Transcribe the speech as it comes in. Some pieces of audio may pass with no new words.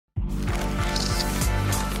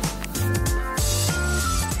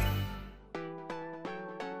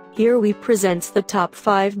Here we presents the top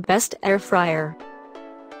 5 best air fryer.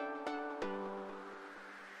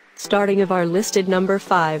 Starting of our listed number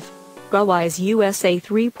 5. GoWISE USA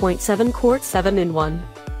 3.7 Quart 7-in-1.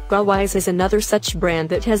 GoWISE is another such brand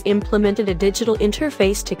that has implemented a digital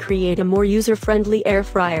interface to create a more user-friendly air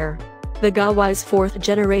fryer. The GoWISE 4th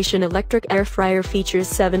generation electric air fryer features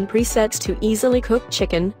 7 presets to easily cook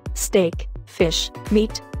chicken, steak, fish,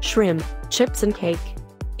 meat, shrimp, chips and cake.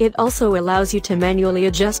 It also allows you to manually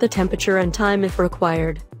adjust the temperature and time if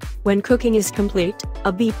required. When cooking is complete,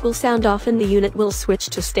 a beep will sound off and the unit will switch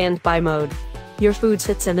to standby mode. Your food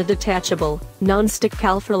sits in a detachable, non-stick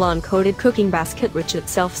Calphalon-coated cooking basket which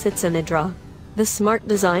itself sits in a drawer. The smart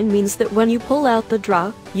design means that when you pull out the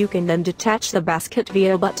drawer, you can then detach the basket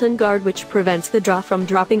via a button guard which prevents the drawer from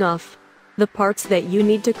dropping off. The parts that you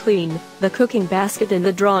need to clean, the cooking basket and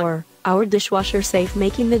the drawer, our dishwasher safe,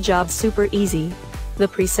 making the job super easy. The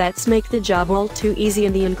presets make the job all too easy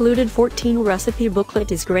and the included 14 recipe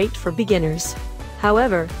booklet is great for beginners.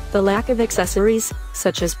 However, the lack of accessories,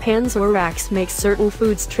 such as pans or racks, makes certain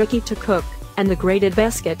foods tricky to cook, and the grated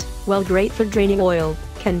basket, while great for draining oil,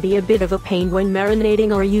 can be a bit of a pain when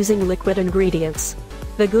marinating or using liquid ingredients.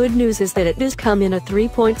 The good news is that it does come in a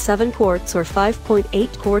 3.7 quarts or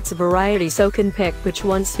 5.8 quarts variety, so can pick which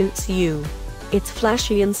one suits you. It's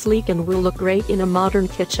flashy and sleek and will look great in a modern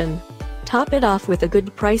kitchen. Top it off with a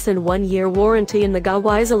good price and 1-year warranty, and the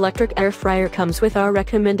GoWISE electric air fryer comes with our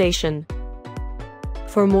recommendation.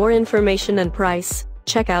 For more information and price,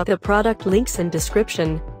 check out the product links and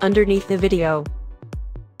description underneath the video.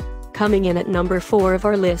 Coming in at number 4 of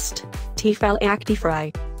our list, T-fal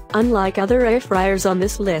ActiFry. Unlike other air fryers on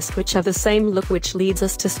this list which have the same look, which leads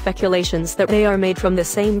us to speculations that they are made from the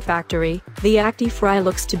same factory, the ActiFry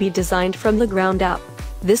looks to be designed from the ground up.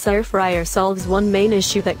 This air fryer solves one main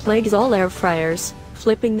issue that plagues all air fryers: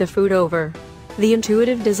 flipping the food over. The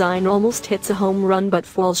intuitive design almost hits a home run but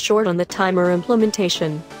falls short on the timer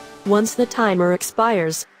implementation. Once the timer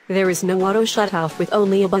expires, there is no auto shutoff with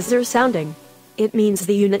only a buzzer sounding. It means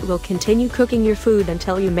the unit will continue cooking your food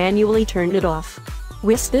until you manually turn it off.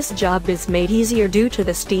 Whilst this job is made easier due to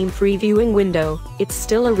the steam-free viewing window, it's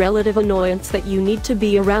still a relative annoyance that you need to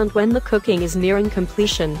be around when the cooking is nearing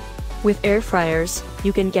completion. With air fryers,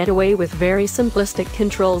 you can get away with very simplistic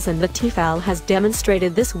controls, and the T-fal has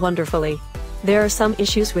demonstrated this wonderfully. There are some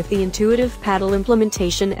issues with the intuitive paddle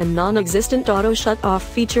implementation and non-existent auto shut-off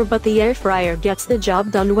feature, but the air fryer gets the job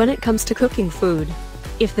done when it comes to cooking food.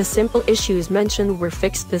 If the simple issues mentioned were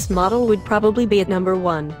fixed, this model would probably be at number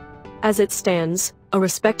 1. As it stands, a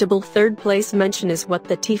respectable third place mention is what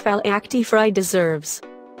the T-fal ActiFry deserves.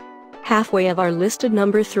 Halfway of our listed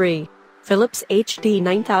number 3. Philips HD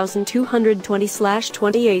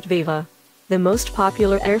 9220/28 Viva. The most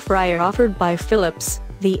popular air fryer offered by Philips,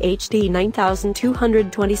 the HD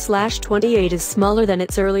 9220/28 is smaller than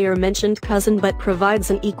its earlier mentioned cousin but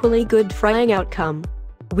provides an equally good frying outcome.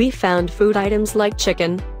 We found food items like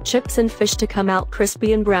chicken, chips and fish to come out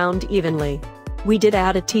crispy and browned evenly. We did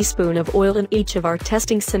add a teaspoon of oil in each of our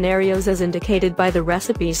testing scenarios as indicated by the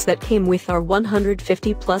recipes that came with our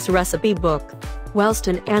 150+ recipe book. Whilst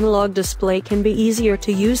an analog display can be easier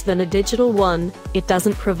to use than a digital one, it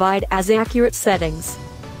doesn't provide as accurate settings.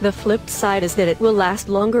 The flip side is that it will last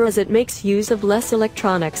longer as it makes use of less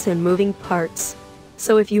electronics and moving parts.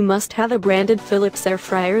 So if you must have a branded Philips air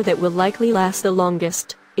fryer that will likely last the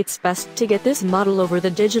longest, it's best to get this model over the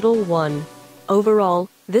digital one. Overall,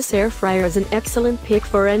 this air fryer is an excellent pick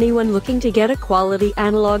for anyone looking to get a quality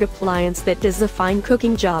analog appliance that does a fine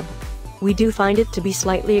cooking job. We do find it to be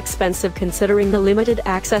slightly expensive considering the limited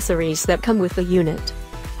accessories that come with the unit.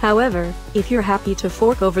 However, if you're happy to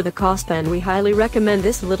fork over the cost, then we highly recommend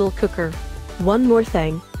this little cooker. One more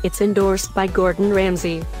thing, it's endorsed by Gordon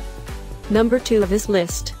Ramsay. Number 2 of his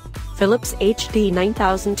list. Philips HD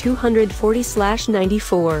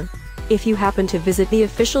 9240/94. If you happen to visit the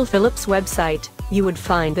official Philips website, you would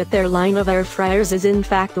find that their line of air fryers is in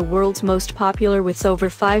fact the world's most popular, with over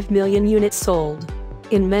 5 million units sold.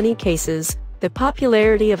 In many cases, the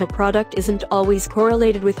popularity of a product isn't always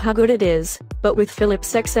correlated with how good it is, but with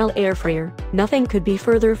Philips XL air fryer, nothing could be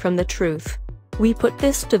further from the truth. We put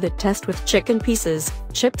this to the test with chicken pieces,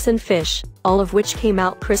 chips and fish, all of which came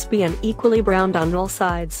out crispy and equally browned on all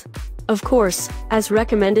sides. Of course, as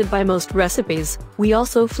recommended by most recipes, we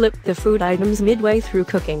also flipped the food items midway through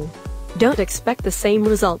cooking. Don't expect the same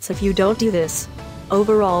results if you don't do this.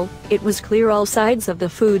 Overall, it was clear all sides of the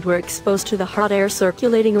food were exposed to the hot air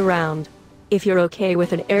circulating around. If you're okay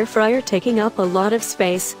with an air fryer taking up a lot of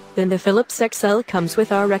space, then the Philips XL comes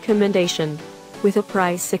with our recommendation. With a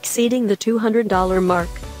price exceeding the $200 mark,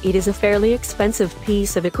 It is a fairly expensive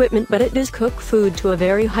piece of equipment, but it does cook food to a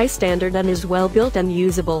very high standard and is well built and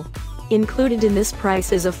usable. Included in this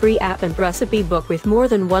price is a free app and recipe book with more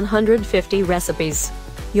than 150 recipes.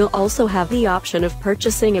 You'll also have the option of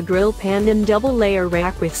purchasing a grill pan and double layer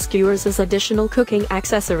rack with skewers as additional cooking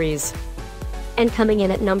accessories. And coming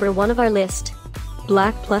in at number 1 of our list,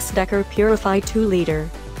 BLACK+DECKER Purify 2-liter.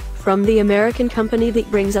 From the American company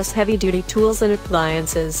that brings us heavy-duty tools and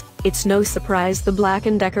appliances, it's no surprise the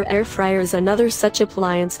BLACK+DECKER air fryer is another such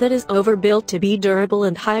appliance that is overbuilt to be durable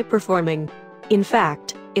and high-performing. In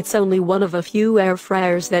fact, it's only one of a few air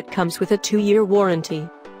fryers that comes with a 2-year warranty.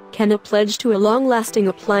 Can a pledge to a long-lasting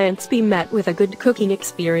appliance be met with a good cooking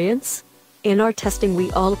experience? In our testing,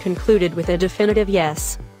 we all concluded with a definitive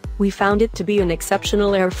yes. We found it to be an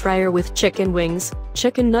exceptional air fryer with chicken wings,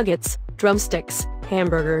 chicken nuggets, drumsticks,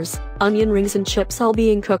 hamburgers, onion rings and chips all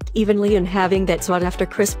being cooked evenly and having that sought-after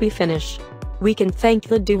crispy finish. We can thank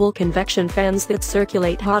the dual convection fans that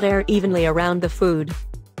circulate hot air evenly around the food.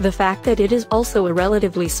 The fact that it is also a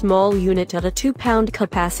relatively small unit at a 2-pound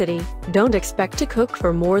capacity, don't expect to cook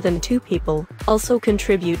for more than 2 people, also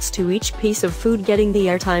contributes to each piece of food getting the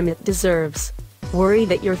airtime it deserves. Worry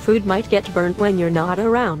that your food might get burnt when you're not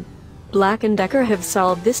around? BLACK+DECKER have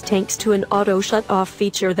solved this thanks to an auto shut-off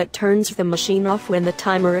feature that turns the machine off when the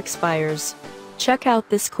timer expires. Check out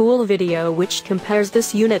this cool video which compares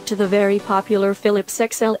this unit to the very popular Philips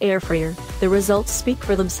XL air fryer. The results speak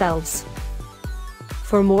for themselves.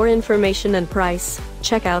 For more information and price,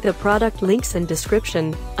 check out the product links and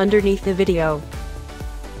description underneath the video.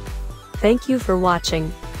 Thank you for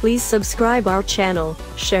watching. Please subscribe our channel,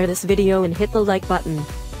 share this video and hit the like button.